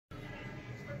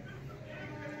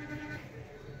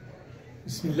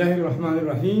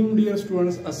Bismillahirrahmanirrahim. Dear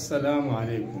students, Assalamu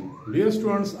alaikum. Dear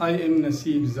students, I am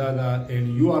NASIB Zada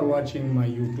and you are watching my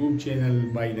YouTube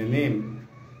channel by the name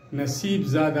NASIB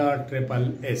Zada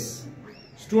Triple S.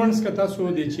 Students, kata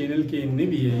so de channel ke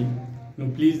nabi hai,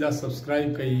 no please da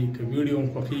subscribe kai, ka video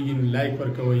ko khigi no like par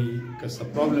kawai, ka sa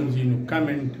problems yi no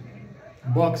comment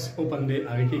box open de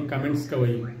age ki comments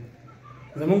kawai.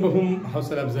 زمون به هم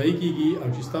حوصله افزایی کیږي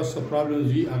او چې تاسو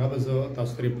پرابلمز وي هغه به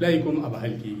تاسو ریپلای کوم او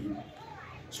حل کیږي.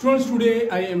 Students, today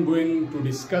I am going to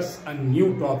discuss a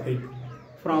new topic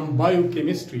from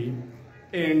biochemistry,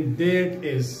 and that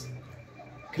is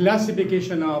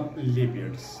classification of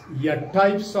lipids, या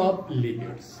types of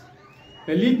lipids.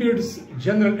 The lipids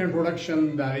general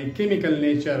introduction, the chemical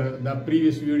nature, the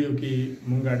previous video की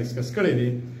मुंगा discuss करे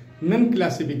थे. Non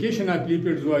classification of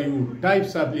lipids वायु,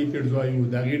 types of lipids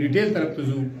वायु, the detail तरफ तो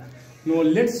जो. Now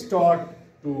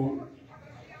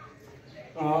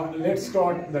let's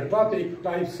start the topic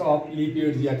types of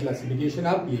lipids या classification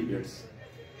of lipids.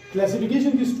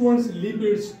 Classification की students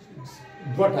lipids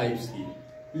दो types की.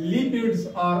 Lipids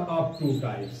are of two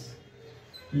types.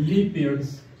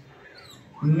 Lipids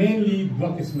mainly दो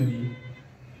किस्म दी.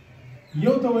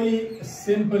 यो तो वही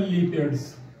simple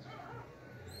lipids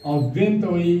और then तो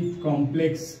वही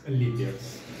complex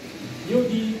lipids. यो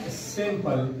दी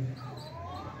simple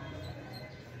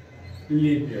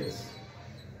lipids.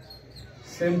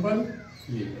 Simple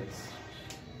lipids.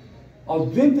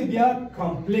 और then तो क्या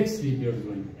complex lipids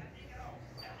बनी.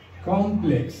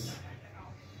 Complex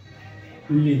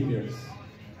lipids.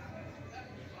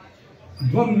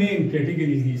 दो main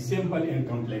categories the simple and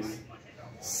complex.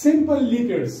 Simple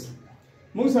lipids.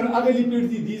 Most of other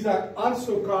lipids these are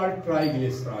also called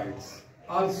triglycerides.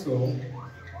 Also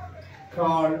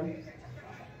called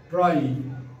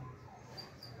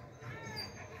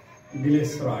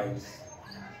triglycerides.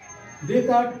 They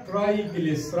are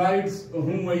triglycerides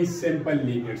whom we simple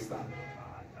lipids.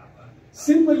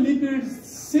 Simple lipids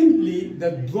simply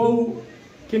the two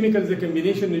chemicals the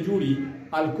combination judi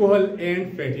alcohol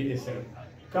and fatty acid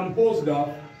composed of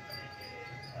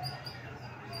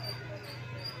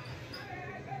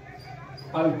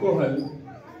alcohol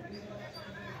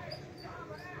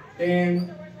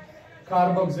and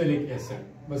carboxylic acid.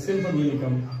 But simple will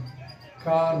become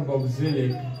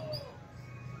carboxylic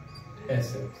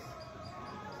acid.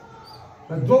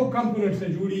 The two components से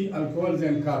जुड़ी alcohols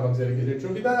and carboxylic acid.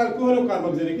 चूँकि तार alcohol और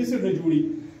carboxylic acid से जुड़ी,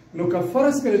 no का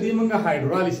first कर दी मंगा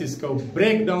hydrolysis को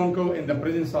break down को in the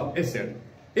presence of acid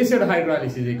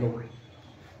hydrolysis को.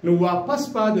 नो वापस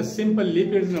पा the simple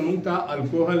lipids न मंगता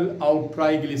alcohol और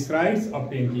triglycerides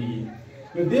obtain की.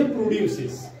 No they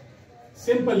produces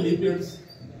simple lipids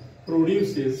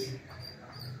produces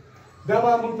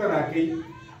दबा मंगता राके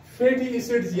fatty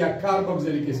acids या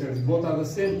carboxylic acids, both are the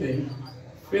same thing.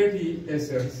 Fatty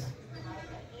acids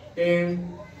and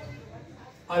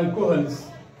alcohols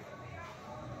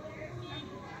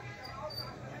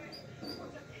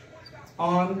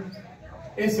on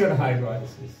acid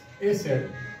hydrolysis. Acid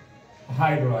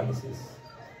hydrolysis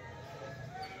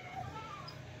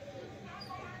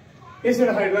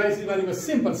माने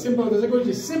simple जैसे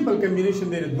कोई simple combination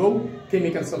दे दो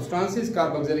chemical substances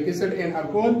carboxylic acid and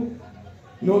alcohol.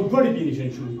 No good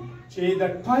definition should.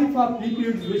 The type of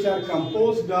lipids which are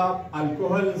composed of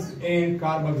alcohols and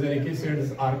carboxylic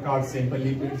acids are called simple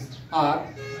lipids. Or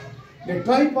the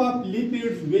type of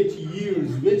lipids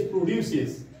which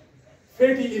produces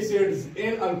fatty acids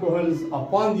and alcohols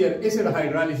upon their acid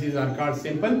hydrolysis are called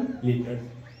simple lipids.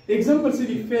 Examples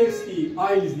the fats, the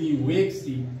oils, the wax.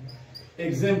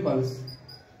 Examples: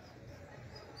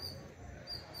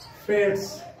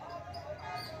 fats,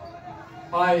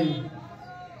 oil,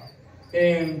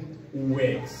 and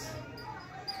wax.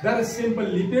 That is simple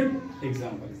lipid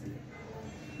examples.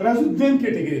 Rasu then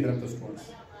category तरफ तो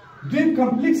students. Then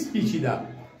complex पिछिदा.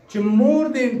 More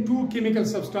than two chemical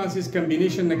substances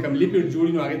combination न कम lipid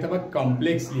जोड़ी no आगे तब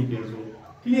complex lipids हो.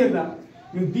 Clear that?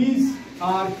 These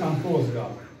are composed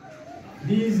of.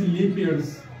 These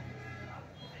lipids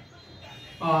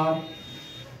are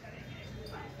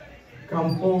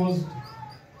composed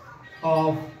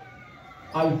of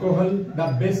alcohol, the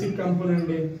basic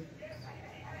component,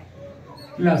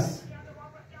 plus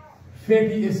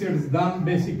fatty acids, the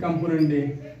basic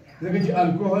component. जब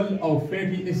alcohol और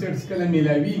fatty acids कल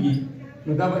मिलावीगी,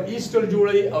 मतलब ester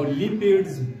जोड़ी और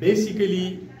lipids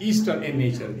basically ester in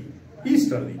nature the,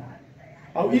 ester दी,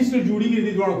 और ester जोड़ी के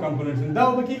दी दोनों components हैं,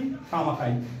 दाव बकी खामा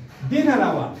खाई, दिन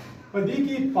अलावा, पर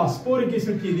देखिए phosphoric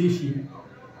acid की देशी,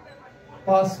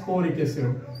 phosphoric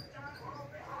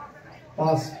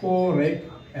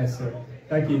acid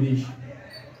ताकि देशी,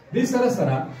 this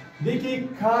सारा देखिए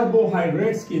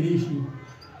carbohydrates की देशी,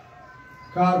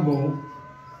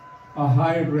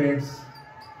 carbohydrates.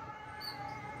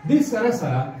 This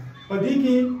sarasara padi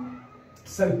ki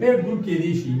sulfate group ke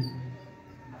dishi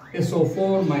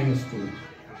SO4 minus 2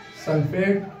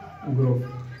 sulfate group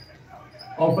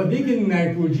और पदी की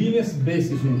नाइट्रोजीनियस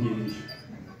बेसिस उनकी दिशी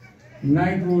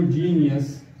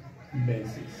नाइट्रोजीनियस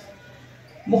बेसिस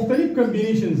मुख्तलिफ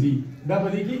कॉम्बिनेशन जी दा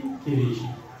पदी की केरेशी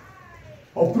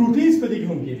और प्रोटीन्स पदी की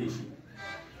हम केरेशी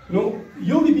no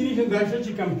yo definition that such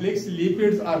complex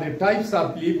lipids are the types of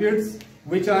lipids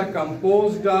which are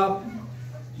composed of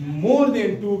more than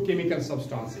two chemical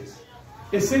substances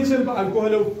essential for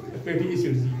alcohol or fatty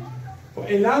acids.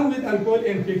 Along with alcohol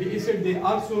and fatty acid they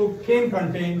also can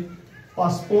contain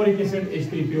phosphoric acid,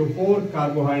 H3PO4,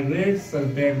 carbohydrates,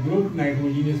 sulfate group,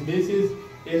 nitrogenous bases,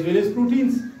 as well as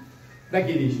proteins. The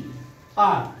condition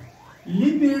are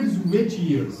lipids which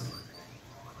yields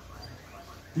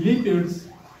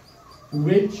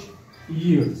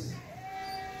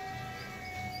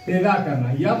पैदा करना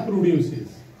या produces.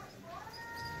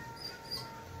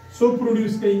 So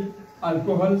produce कई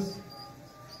alcohols,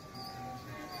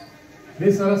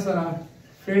 this sarasara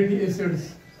fatty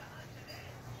acids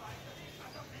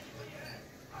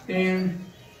and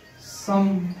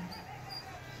some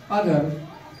other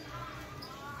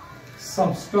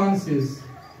substances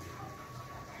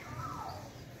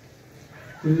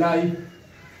like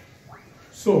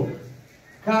so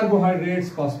carbohydrates,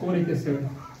 phosphoric acid,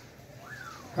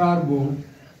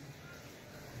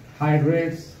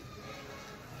 carbohydrates,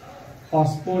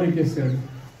 phosphoric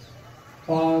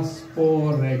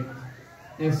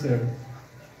acid,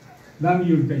 then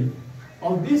you take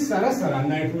of this sarasara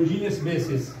nitrogenous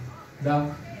bases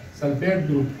the sulfate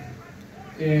group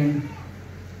and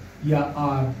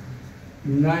are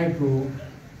nitrogenous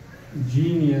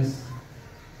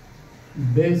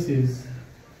bases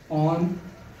on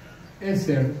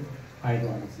acid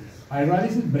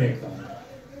hydrolysis breakdown.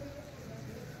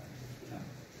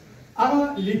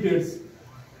 Aga lipids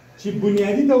ची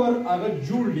बुनियादी तौर अगर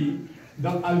जोड़ ली the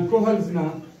alcohols ना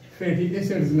fatty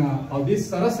acids ना और this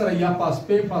Sarsara या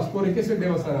phosphoric acid दे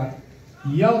वसरा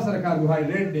या वसरा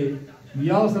कार्बोहाइड्रेट दे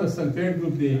या वसरा सल्फेट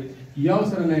ग्रुप दे या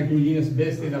वसरा नाइट्रोजनस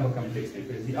बेस दे दा कॉम्प्लेक्स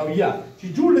लिपिड्स दी और या ची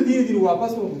जोड़ धीरे धीरे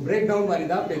वापस वो ब्रेक डाउन वाली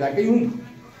दा पैदा कई हूं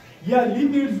या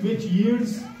लिपिड्स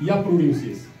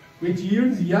which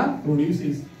yields या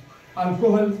produces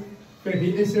alcohol,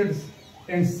 fatty acids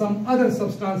and some other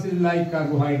substances like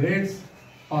carbohydrates,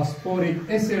 phosphoric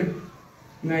acid,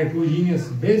 nitrogenous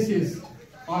bases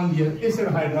on their acid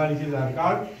hydrolysis are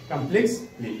called complex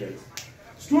lipids.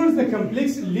 Students, the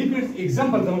complex lipids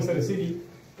example Damak sir से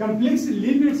complex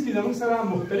lipids की दमक sir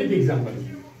मुख्तलिफ example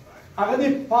है. अगर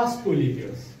ये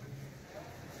phospholipids,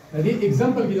 यदि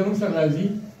example की दमक sir राजी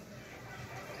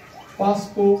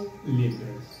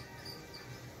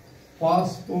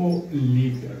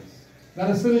phospholipids.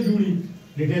 दरअसल जुड़ी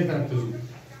डिटेल तरफ तो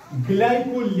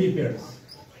glycolipids.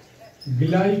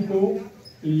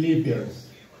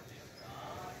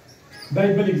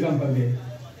 Bible example है.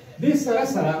 This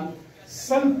sarasara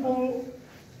sulfo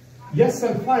या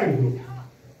sulfide group.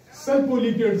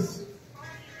 Sulfolipids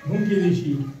उनकी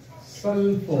दिशी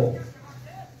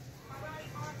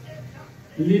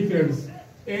sulfolipids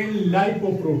and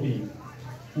lipoprotein.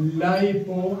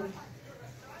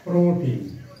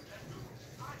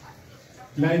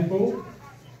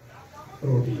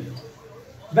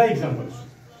 The examples.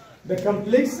 The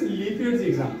complex lipids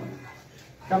example.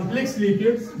 Complex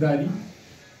lipids dali.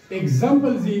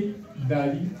 Examples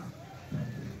dali.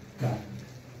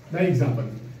 The example.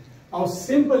 Our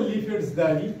simple lipids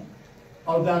dali.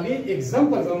 Our dali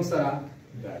examples ansara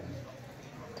dali.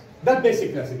 That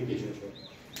basic classification.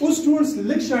 उस students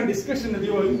lecture discussion नदी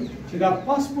वाली चिदा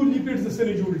phospholipids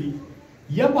से जोड़ ली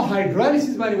या पर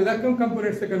hydrolysis बानी में दा कम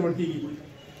कंपोनेंट्स से कन्वर्ट की गई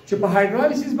चिप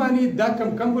हाइड्रोलाइसिस बानी दा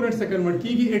कम कंपोनेंट्स से कन्वर्ट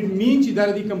की गई इट मींस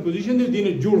इधर दी कंपोजिशन दे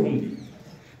दिन जोड़ होंगी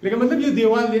लेकिन मतलब ये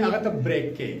दीवार ले अगर तब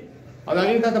ब्रेक के और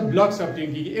आगे दा ब्लॉक सप्टिंग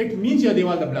की इट मींस ये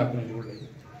दीवार दा ब्लॉक में जोड़ ले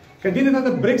कदी ने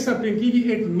दा ब्रेक सप्टिंग की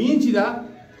इट मींस इधर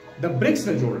द ब्रेक्स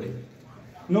में जोड़ ले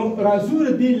No,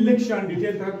 razur di lection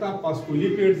detail tarafta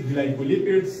phospholipids,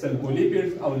 glycolipids,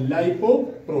 sulfolipids और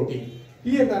lipoprotein.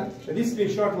 Clear था? This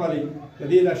screenshot वाली,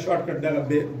 यदि ला shortcut डाला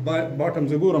bottom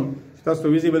से Guram, that's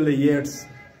visible the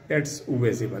it's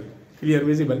visible. Clear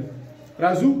visible.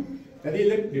 Razu, यदि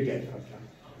ले detail tarafta.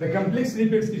 The complex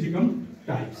lipids की जिकम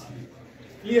types.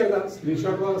 Clear था?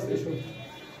 Screenshot वाला station.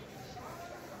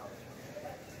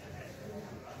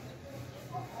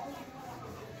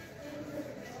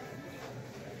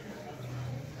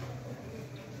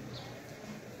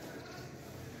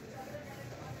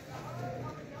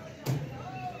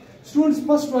 Students,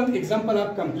 first one example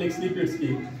of complex lipids की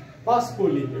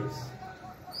phospholipids.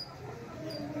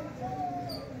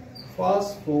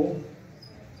 phospholipids.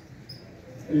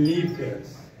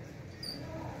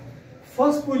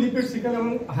 Phospholipids से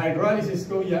हम hydrolysis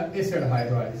को या acid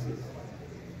hydrolysis.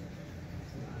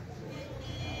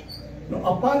 Now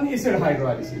upon acid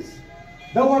hydrolysis,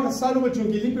 the water soluble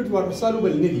चूँकि lipids water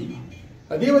soluble नहीं.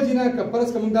 अदेव जिना का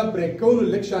परस कमंदा ब्रेक कौन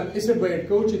इलेक्शन एसिड बाइट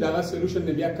कोच दागा सॉल्यूशन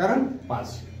में बिया करंट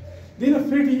पास दिन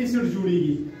फैटी एसिड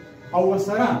जुड़ेगी और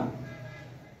वसरा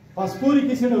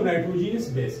फास्फोरिक एसिड और नाइट्रोजनस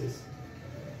बेसिस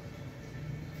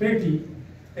फैटी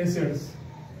एसिड्स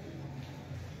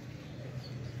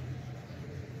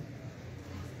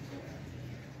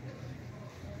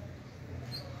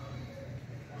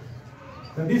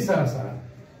तदी सारा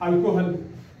alcohol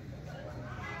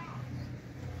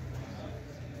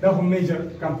the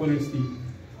major components the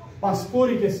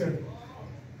phosphoric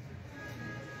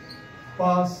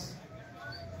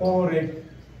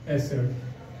acid,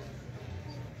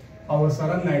 our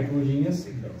certain nitrogenous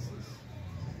bases.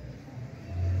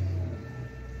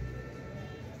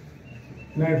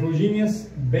 Nitrogenous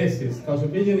bases,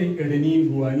 adenine,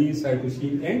 guanine,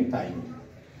 cytosine, and thymine.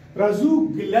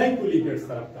 Razu glycolipids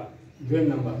tarafta. Game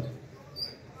number.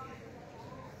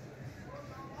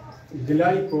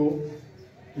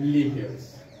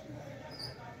 Lipids.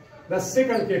 The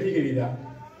second category the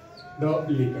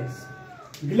lipids.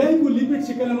 Glycolipids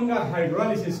चिकलमंगा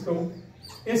hydrolysis को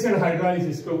acid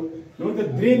hydrolysis को note the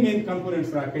three main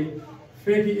components राकें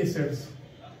fatty acids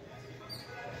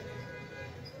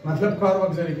मतलब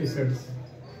carboxylic acids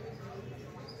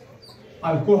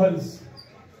alcohols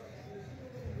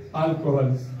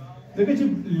देखिए जब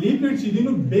lipids चीज़ें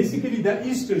no basically the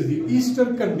ester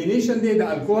combination they the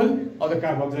alcohol और the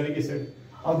carboxylic acid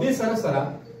और दे सारा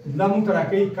नमक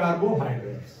राके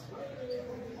carbohydrates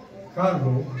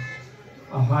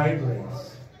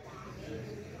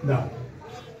दा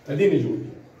तदी ने जोड़ी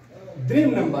dream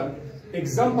number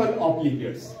example of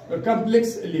lipids complex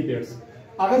lipids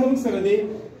अगर हम सर दे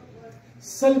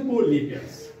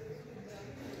sulfolipids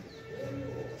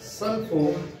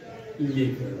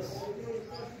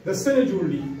दसने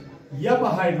जोड़ी या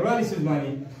हाइड्रोलाइसिस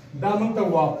मानी दामन तक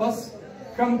वापस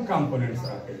कम कंपोनेंट्स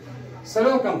राके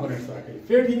सरल कंपोनेंट्स राके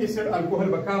fatty acid alcohol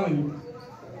बकामनी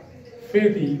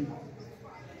fatty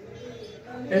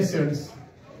acids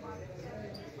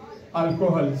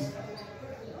alcohols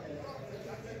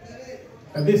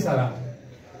अभी सारा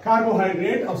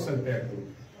कार्बोहाइड्रेट और सल्फेट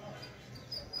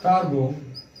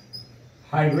कार्बोहाइड्रेट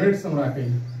समराके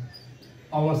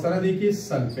और सारा देखिए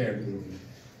सल्फेट ग्रुप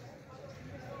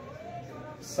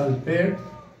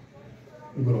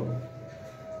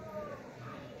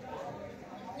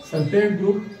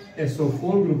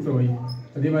SO4 ग्रुप तो वही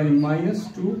अदिवानी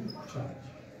 -2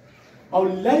 चार्ज और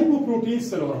lipoprotein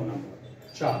salwar number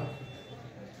 4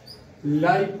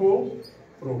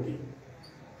 lipoprotein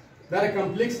that are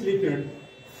complex lipid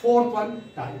fourth one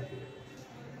type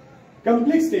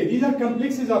complex state these are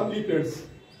complexes of lipids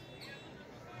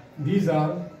these are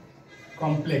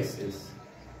complexes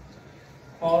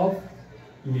of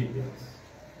lipids.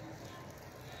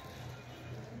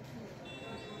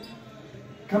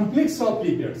 Complex of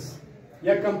lipids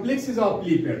या complexes of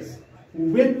lipids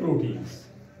with proteins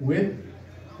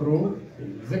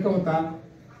जैसे होता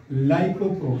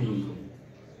lipoprotein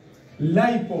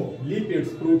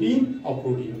lipids protein or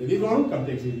protein these are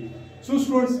complexity. So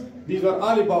students these are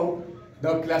all about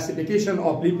the classification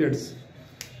of lipids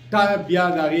type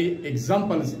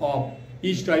examples of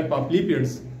each type of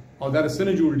lipids or that is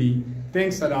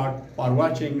Thanks a lot for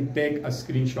watching. Take a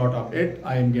screenshot of it.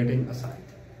 I am getting assigned.